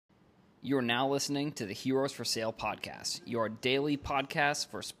You are now listening to the Heroes for Sale podcast, your daily podcast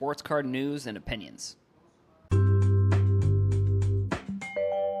for sports card news and opinions.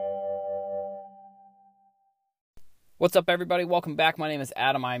 What's up, everybody? Welcome back. My name is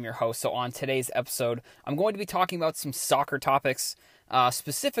Adam. I am your host. So on today's episode, I'm going to be talking about some soccer topics,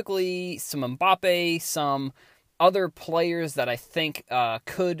 specifically some Mbappe, some other players that I think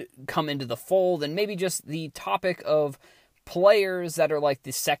could come into the fold, and maybe just the topic of players that are like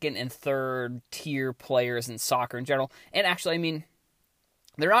the second and third tier players in soccer in general. And actually, I mean,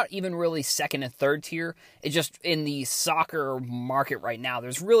 they're not even really second and third tier. It's just in the soccer market right now.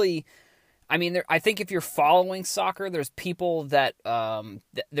 There's really, I mean, I think if you're following soccer, there's people that,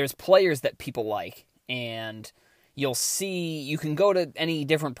 there's players that people like. And you'll see, you can go to any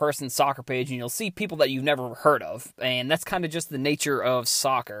different person's soccer page and you'll see people that you've never heard of. And that's kind of just the nature of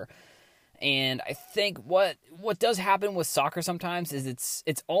soccer. And I think what does happen with soccer sometimes is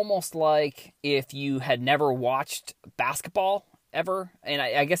it's almost like if you had never watched basketball ever. And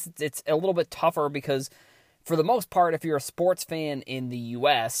I guess it's a little bit tougher because for the most part, if you're a sports fan in the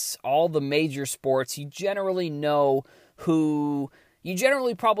U.S., all the major sports, you generally probably know who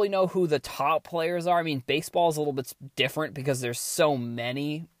the top players are. I mean, baseball is a little bit different because there's so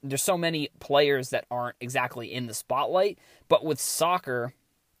many players that aren't exactly in the spotlight. But with soccer,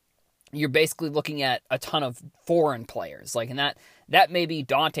 you're basically looking at a ton of foreign players, and that may be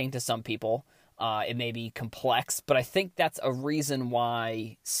daunting to some people. It may be complex, but I think that's a reason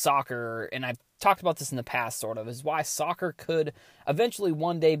why soccer, and I've talked about this in the past sort of, is why soccer could eventually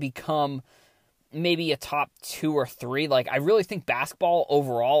one day become maybe a top 2 or 3. I really think basketball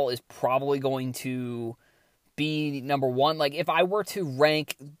overall is probably going to be number 1. If I were to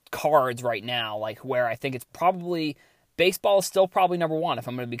rank cards right now, where I think it's probably, baseball is still probably number 1, if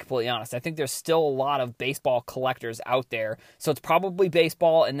I'm going to be completely honest. I think there's still a lot of baseball collectors out there. So it's probably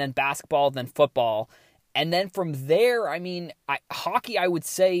baseball, and then basketball, then football. And then from there, I mean, hockey, I would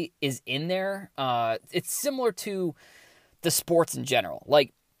say, is in there. It's similar to the sports in general.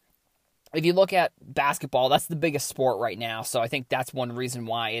 If you look at basketball, that's the biggest sport right now. So I think that's one reason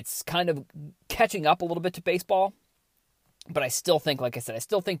why it's kind of catching up a little bit to baseball. But I still think, like I said,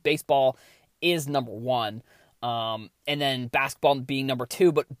 baseball is number 1. And then basketball being number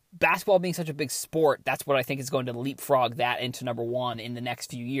 2, but basketball being such a big sport, that's what I think is going to leapfrog that into number 1 in the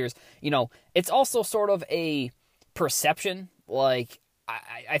next few years. It's also sort of a perception. I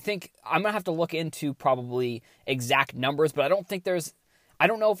think I'm going to have to look into probably exact numbers, but I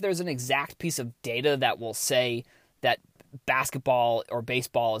don't know if there's an exact piece of data that will say that basketball or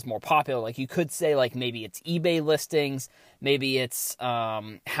baseball is more popular. You could say maybe it's eBay listings, maybe it's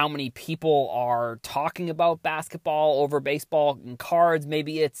how many people are talking about basketball over baseball and cards,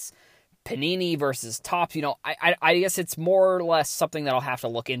 maybe it's Panini versus Topps. I guess it's more or less something that I'll have to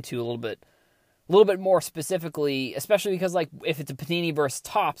look into a little bit more specifically, especially because if it's a Panini versus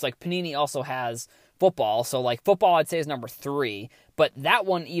Topps, Panini also has football, so football I'd say is number 3, but that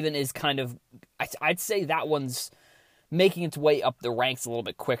one even is kind of, I'd say that one's making its way up the ranks a little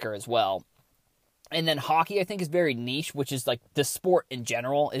bit quicker as well. And then hockey, I think, is very niche, which is the sport in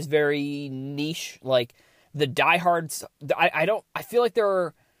general is very niche. The diehards, I feel like there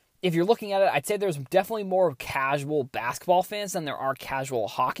are, if you're looking at it, I'd say there's definitely more casual basketball fans than there are casual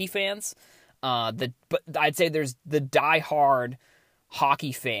hockey fans. But I'd say there's the diehard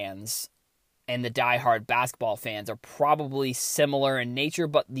hockey fans and the diehard basketball fans are probably similar in nature,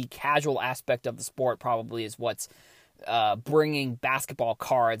 but the casual aspect of the sport probably is what's bringing basketball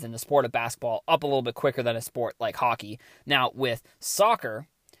cards and the sport of basketball up a little bit quicker than a sport like hockey. Now, with soccer,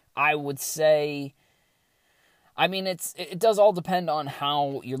 I would say, I mean, it does all depend on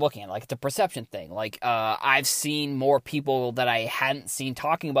how you're looking at it. It's a perception thing. I've seen more people that I hadn't seen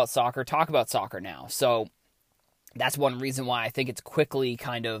talking about soccer talk about soccer now. So that's one reason why I think it's quickly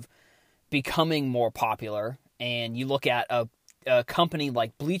kind of becoming more popular. And you look at a company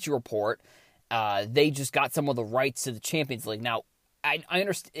like Bleacher Report, they just got some of the rights to the Champions League. Now, I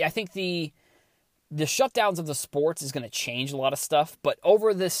understand. I think the shutdowns of the sports is going to change a lot of stuff. But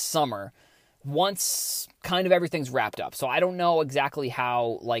over this summer, once kind of everything's wrapped up, so I don't know exactly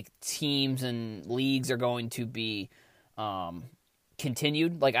how teams and leagues are going to be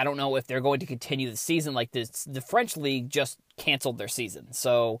continued. I don't know if they're going to continue the season. The French league just canceled their season,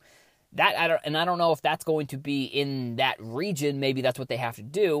 so that I don't know if that's going to be in that region. Maybe that's what they have to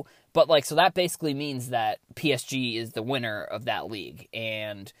do. But so that basically means that PSG is the winner of that league.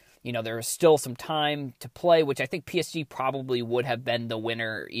 And, there's still some time to play, which I think PSG probably would have been the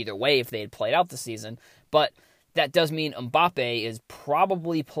winner either way if they had played out the season. But that does mean Mbappe is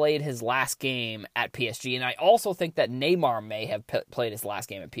probably played his last game at PSG. And I also think that Neymar may have played his last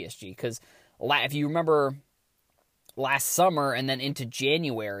game at PSG because if you remember last summer and then into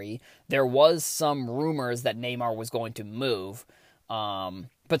January, there was some rumors that Neymar was going to move.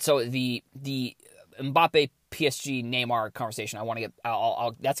 But so the Mbappe PSG Neymar conversation, I want to get.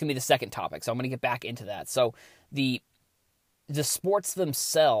 That's gonna be the second topic, so I'm gonna get back into that. So the sports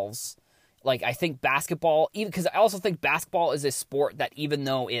themselves, like I think basketball, even because I also think basketball is a sport that even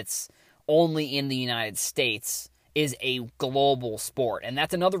though it's only in the United States, is a global sport, and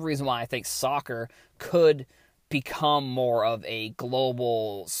that's another reason why I think soccer could become more of a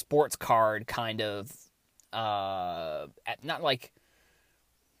global sports card kind of. Not like.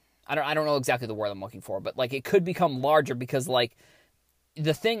 I don't know exactly the word I'm looking for, but like it could become larger because like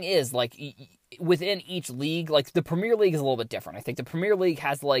the thing is like within each league, like the Premier League is a little bit different. I think the Premier League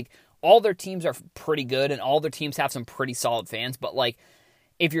has like all their teams are pretty good and all their teams have some pretty solid fans, but like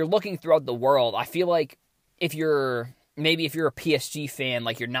if you're looking throughout the world, I feel like if you're a PSG fan,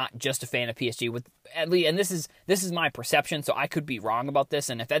 like you're not just a fan of PSG with at least, and this is my perception, so I could be wrong about this,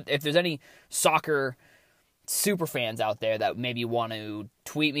 and if there's any soccer super fans out there that maybe want to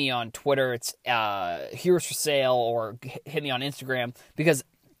tweet me on Twitter, it's Heroes for Sale, or hit me on Instagram, because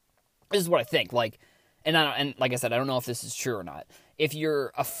this is what I think. Like, and like I said, I don't know if this is true or not. If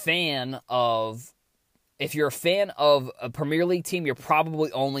you're a fan of a Premier League team, you're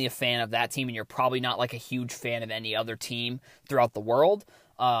probably only a fan of that team, and you're probably not like a huge fan of any other team throughout the world.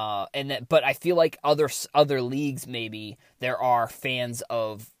 But I feel like other leagues, maybe there are fans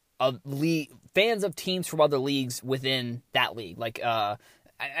of teams from other leagues within that league. Like, I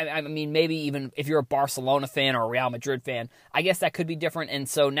mean, maybe even if you're a Barcelona fan or a Real Madrid fan, I guess that could be different. And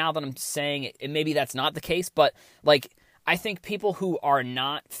so now that I'm saying it, maybe that's not the case, but like, I think people who are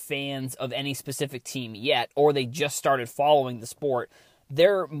not fans of any specific team yet, or they just started following the sport,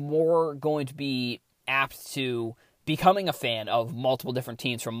 they're more going to be apt to becoming a fan of multiple different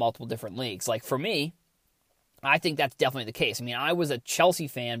teams from multiple different leagues. Like for me, I think that's definitely the case. I mean, I was a Chelsea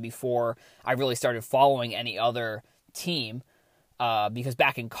fan before I really started following any other team, because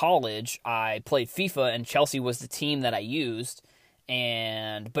back in college, I played FIFA, and Chelsea was the team that I used.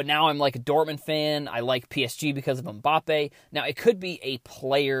 But now I'm like a Dortmund fan. I like PSG because of Mbappe. Now, it could be a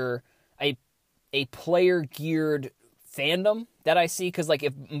player-geared fandom that I see, because like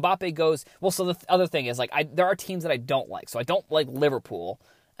if Mbappe goes... Well, so the other thing is, like, there are teams that I don't like. So I don't like Liverpool.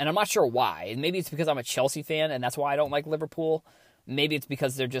 And I'm not sure why. Maybe it's because I'm a Chelsea fan, and that's why I don't like Liverpool. Maybe it's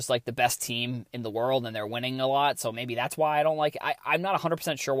because they're just like the best team in the world, and they're winning a lot. So maybe that's why I don't like it. I'm not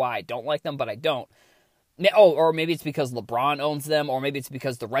 100% sure why I don't like them, but I don't. Oh, or maybe it's because LeBron owns them, or maybe it's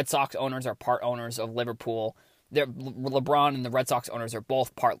because the Red Sox owners are part owners of Liverpool. LeBron and the Red Sox owners are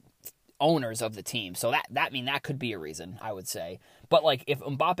both part owners of the team. So that could be a reason, I would say. But like if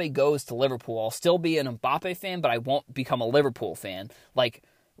Mbappe goes to Liverpool, I'll still be an Mbappe fan, but I won't become a Liverpool fan. Like,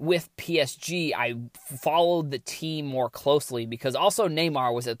 with PSG, I followed the team more closely because also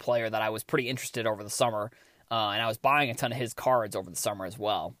Neymar was a player that I was pretty interested over the summer, and I was buying a ton of his cards over the summer as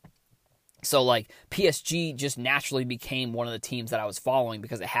well. So, like, PSG just naturally became one of the teams that I was following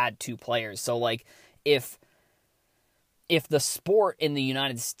because it had two players. So, like, if the sport in the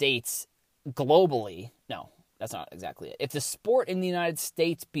United States globally... No, that's not exactly it. If the sport in the United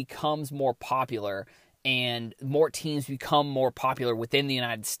States becomes more popular and more teams become more popular within the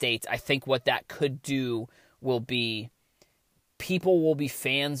United States, I think what that could do will be people will be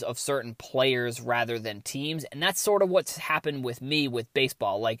fans of certain players rather than teams. And that's sort of what's happened with me with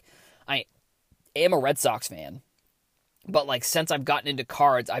baseball. Like, I am a Red Sox fan, but like since I've gotten into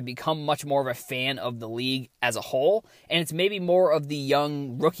cards, I've become much more of a fan of the league as a whole. And it's maybe more of the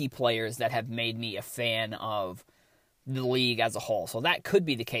young rookie players that have made me a fan of the league as a whole. So that could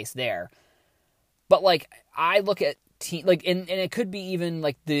be the case there. But like I look at and it could be even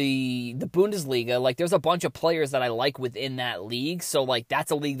like the Bundesliga. Like there's a bunch of players that I like within that league. So like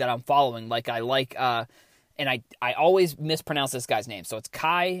that's a league that I'm following. Like I like and I always mispronounce this guy's name. So it's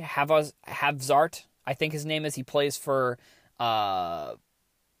Kai Havertz, I think his name is. He plays for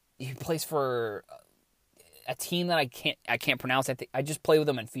a team that I can't pronounce. I just play with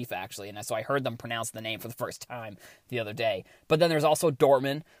them in FIFA actually, and so I heard them pronounce the name for the first time the other day. But then there's also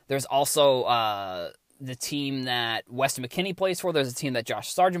Dortmund. There's also the team that Weston McKennie plays for. There's a team that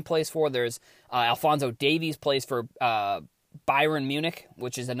Josh Sargent plays for. There's Alphonso Davies plays for Bayern Munich,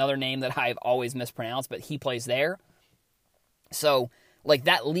 which is another name that I've always mispronounced, but he plays there. So like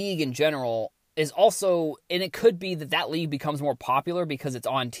that league in general, is also, and it could be that league becomes more popular because it's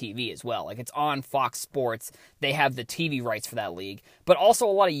on TV as well. Like, it's on Fox Sports. They have the TV rights for that league. But also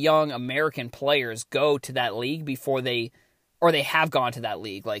a lot of young American players go to that league before they have gone to that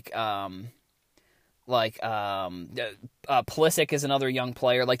league. Pulisic is another young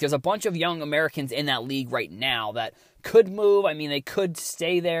player. Like, there's a bunch of young Americans in that league right now that could move. I mean, they could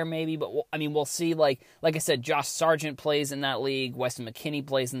stay there maybe, but we'll see. Like I said, Josh Sargent plays in that league. Weston McKennie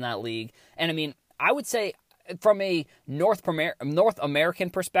plays in that league. And I mean, I would say from a North American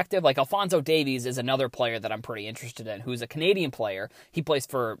perspective, like Alphonso Davies is another player that I'm pretty interested in, who's a Canadian player. He plays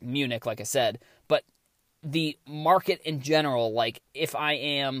for Munich, like I said. But the market in general, like, if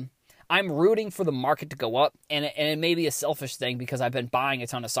I'm rooting for the market to go up, and it may be a selfish thing because I've been buying a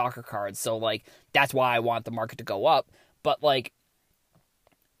ton of soccer cards, so, like, that's why I want the market to go up. But, like,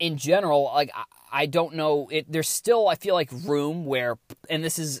 in general, like, I don't know, there's still, I feel like, room where, and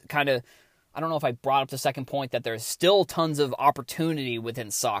this is kind of, I don't know if I brought up the second point, that there's still tons of opportunity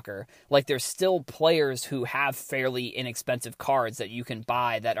within soccer. Like, there's still players who have fairly inexpensive cards that you can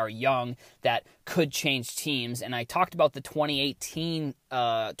buy that are young, that could change teams. And I talked about the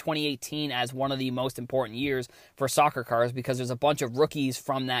 2018 as one of the most important years for soccer cards, because there's a bunch of rookies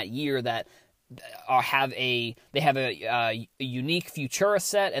from that year that have a unique Futura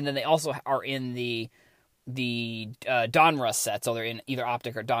set, and then they also are in the Donruss set, so they're in either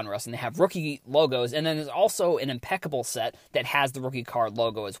Optic or Donruss, and they have rookie logos, and then there's also an impeccable set that has the rookie card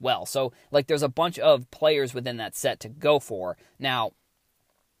logo as well. So, like, there's a bunch of players within that set to go for. Now,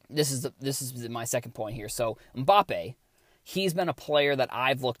 this is my second point here. So, Mbappe, he's been a player that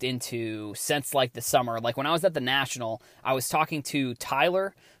I've looked into since, like, the summer. Like, when I was at the National, I was talking to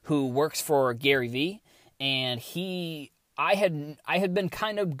Tyler, who works for Gary Vee, and I had been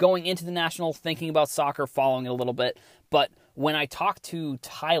kind of going into the National thinking about soccer, following it a little bit, but when I talked to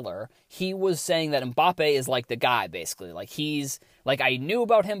Tyler, he was saying that Mbappe is like the guy, basically. Like, I knew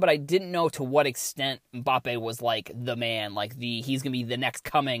about him, but I didn't know to what extent Mbappe was like the man, like he's going to be the next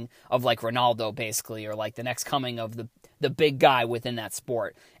coming of, like, Ronaldo, basically, or like the next coming of the big guy within that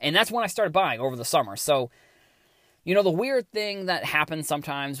sport. And that's when I started buying over the summer. So, you know, the weird thing that happens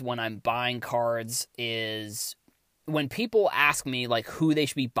sometimes when I'm buying cards is, when people ask me, like, who they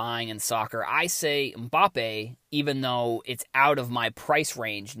should be buying in soccer, I say Mbappe, even though it's out of my price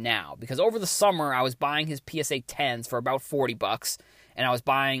range now. Because over the summer, I was buying his PSA 10s for about $40, and I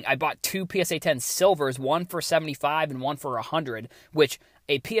bought two PSA 10 silvers, one for $75 and one for $100, which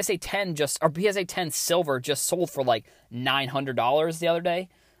a PSA 10 silver just sold for like $900 the other day.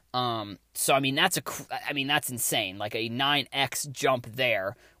 So I mean that's insane, like a 9x jump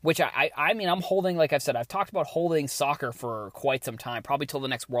there, which I mean I'm holding, like I've said, I've talked about holding soccer for quite some time, probably till the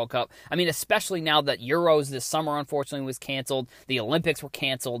next World Cup. I mean, especially now that Euros this summer unfortunately was canceled, the Olympics were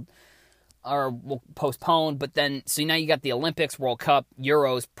canceled or postponed, but then so now you got the Olympics, World Cup,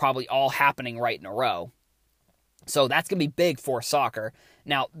 Euros probably all happening right in a row. So that's going to be big for soccer.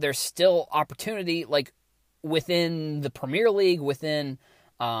 Now, there's still opportunity, like, within the Premier League, there's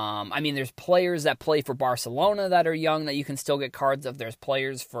players that play for Barcelona that are young that you can still get cards of. There's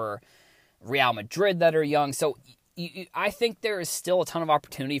players for Real Madrid that are young. So I think there is still a ton of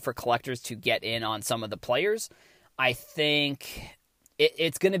opportunity for collectors to get in on some of the players. I think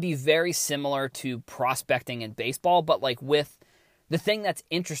it's going to be very similar to prospecting in baseball, but, like, with the thing that's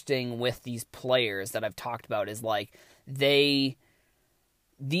interesting with these players that I've talked about is, like, the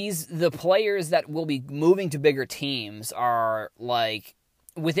players that will be moving to bigger teams are, like,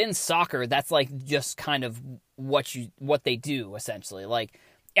 within soccer, that's, like, just kind of what they do, essentially. Like,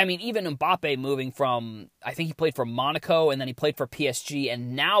 I mean, even Mbappe moving from, I think he played for Monaco, and then he played for PSG,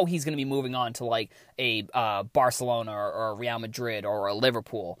 and now he's going to be moving on to, like, a Barcelona or a Real Madrid or a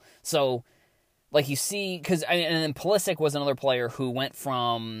Liverpool. So, like, you see, and then Pulisic was another player who went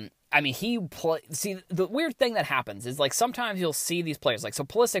from, the weird thing that happens is, like, sometimes you'll see these players, like, so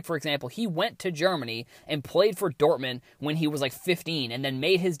Pulisic, for example, he went to Germany and played for Dortmund when he was, like, 15, and then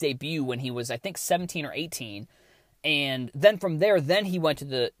made his debut when he was, I think, 17 or 18, and then from there, he went to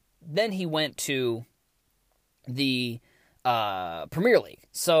the Premier League.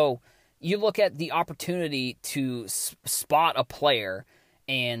 So you look at the opportunity to spot a player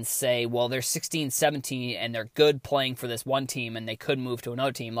and say, well, they're 16, 17, and they're good playing for this one team, and they could move to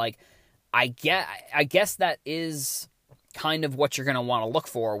another team. Like, I guess that is kind of what you're going to want to look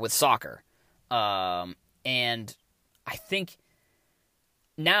for with soccer. And I think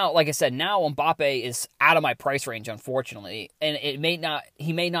now, like I said, now Mbappe is out of my price range, unfortunately, and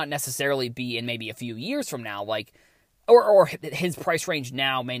he may not necessarily be in maybe a few years from now, like, or his price range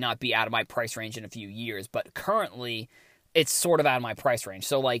now may not be out of my price range in a few years, but currently it's sort of out of my price range.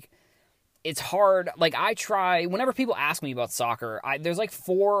 So, like, it's hard. Like, I try, whenever people ask me about soccer, there's like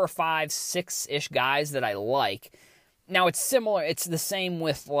 4 or 5, 6-ish guys that I like. Now, it's similar. It's the same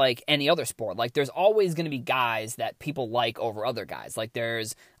with, like, any other sport. Like, there's always going to be guys that people like over other guys. Like,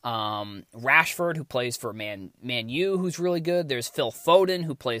 there's Rashford, who plays for Man U, who's really good. There's Phil Foden,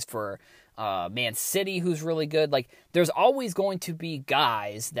 who plays for Man City, who's really good. Like, there's always going to be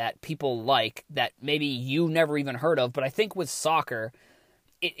guys that people like that maybe you never even heard of. But I think with soccer,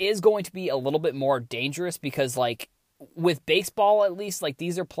 it is going to be a little bit more dangerous because, like, with baseball at least, like,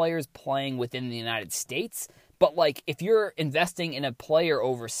 these are players playing within the United States. But, like, if you're investing in a player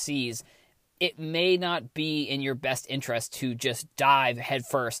overseas, it may not be in your best interest to just dive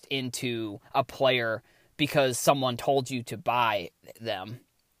headfirst into a player because someone told you to buy them.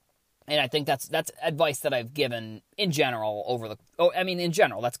 And I think that's advice that I've given in general in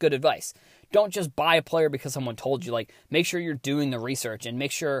general, that's good advice. Don't just buy a player because someone told you. Like, make sure you're doing the research and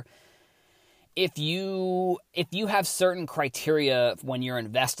make sure if you have certain criteria when you're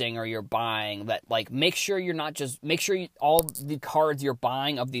investing or you're buying, that, like, make sure all the cards you're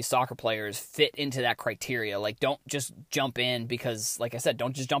buying of these soccer players fit into that criteria. Like, don't just jump in because, like I said,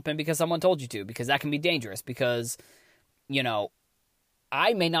 don't just jump in because someone told you to, because that can be dangerous because, you know,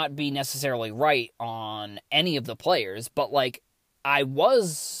 I may not be necessarily right on any of the players, but, like,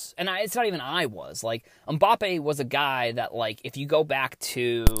 it's not even I was. Like, Mbappe was a guy that, like, if you go back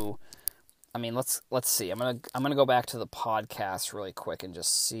to, I mean, let's see. I'm gonna go back to the podcast really quick and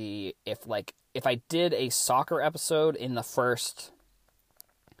just see if I did a soccer episode in the first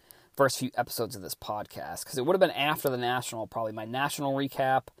few episodes of this podcast, because it would have been after the national, probably my national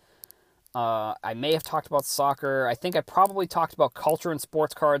recap. I may have talked about soccer. I think I probably talked about culture and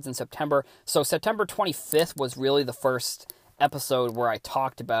sports cards in September. So September 25th was really the first episode where I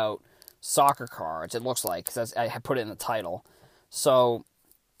talked about soccer cards, it looks like, because I had put it in the title. So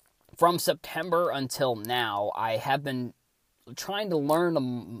from September until now, I have been trying to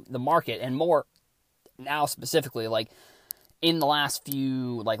learn the market, and more now specifically, like, in the last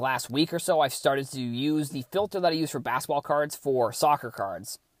week or so, I've started to use the filter that I use for basketball cards for soccer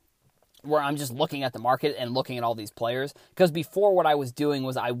cards, where I'm just looking at the market and looking at all these players. Because before, what I was doing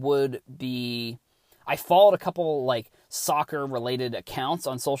was I followed a couple, like, soccer-related accounts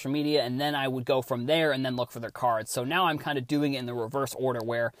on social media, and then I would go from there and then look for their cards. So now I'm kind of doing it in the reverse order,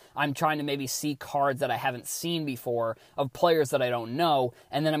 where I'm trying to maybe see cards that I haven't seen before of players that I don't know,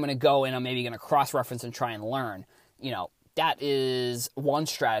 and then I'm going to go and I'm maybe going to cross-reference and try and learn. You know, that is one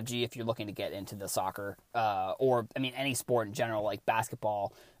strategy if you're looking to get into the soccer, or, I mean, any sport in general, like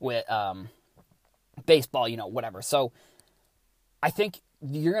basketball, with baseball, you know, whatever. So I think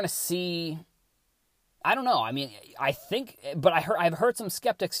you're going to see, I don't know. I mean, I think, but I've heard some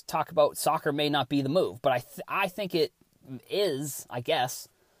skeptics talk about soccer may not be the move, but I think it is, I guess.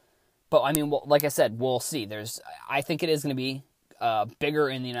 But I mean, well, like I said, we'll see. I think it is going to be bigger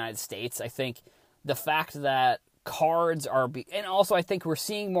in the United States. I think the fact that cards and also I think we're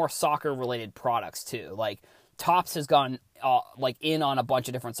seeing more soccer-related products too. Like, Topps has gone in on a bunch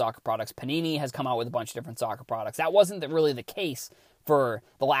of different soccer products. Panini has come out with a bunch of different soccer products. That wasn't really the case for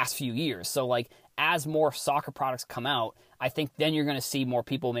the last few years. So, like, as more soccer products come out, I think then you're going to see more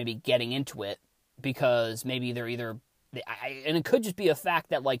people maybe getting into it, because maybe they're either, and it could just be a fact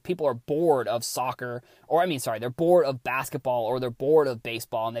that, like, people are bored of soccer, they're bored of basketball, or they're bored of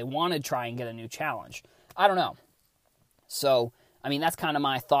baseball, and they want to try and get a new challenge. I don't know. So, I mean, that's kind of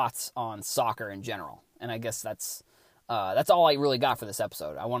my thoughts on soccer in general. And I guess that's all I really got for this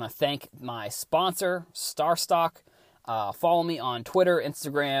episode. I want to thank my sponsor, StarStock. Follow me on Twitter,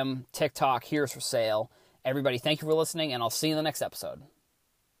 Instagram, TikTok, Here's for Sale. Everybody, thank you for listening, and I'll see you in the next episode.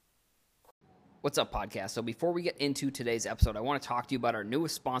 What's up, podcast? So before we get into today's episode, I want to talk to you about our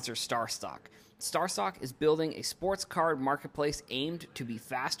newest sponsor, StarStock. StarStock is building a sports card marketplace aimed to be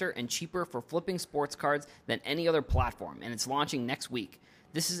faster and cheaper for flipping sports cards than any other platform, and it's launching next week.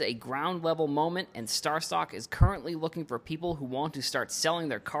 This is a ground-level moment, and StarStock is currently looking for people who want to start selling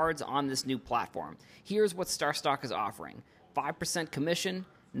their cards on this new platform. Here's what StarStock is offering: 5% commission,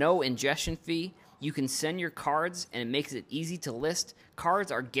 no ingestion fee. You can send your cards, and it makes it easy to list.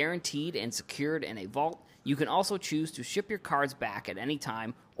 Cards are guaranteed and secured in a vault. You can also choose to ship your cards back at any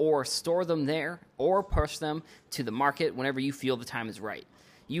time, or store them there, or push them to the market whenever you feel the time is right.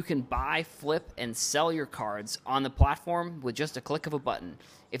 You can buy, flip, and sell your cards on the platform with just a click of a button.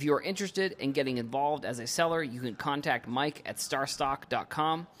 If you are interested in getting involved as a seller, you can contact Mike at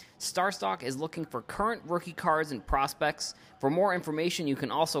starstock.com. StarStock is looking for current rookie cards and prospects. For more information, you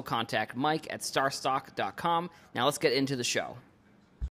can also contact Mike at starstock.com. Now let's get into the show.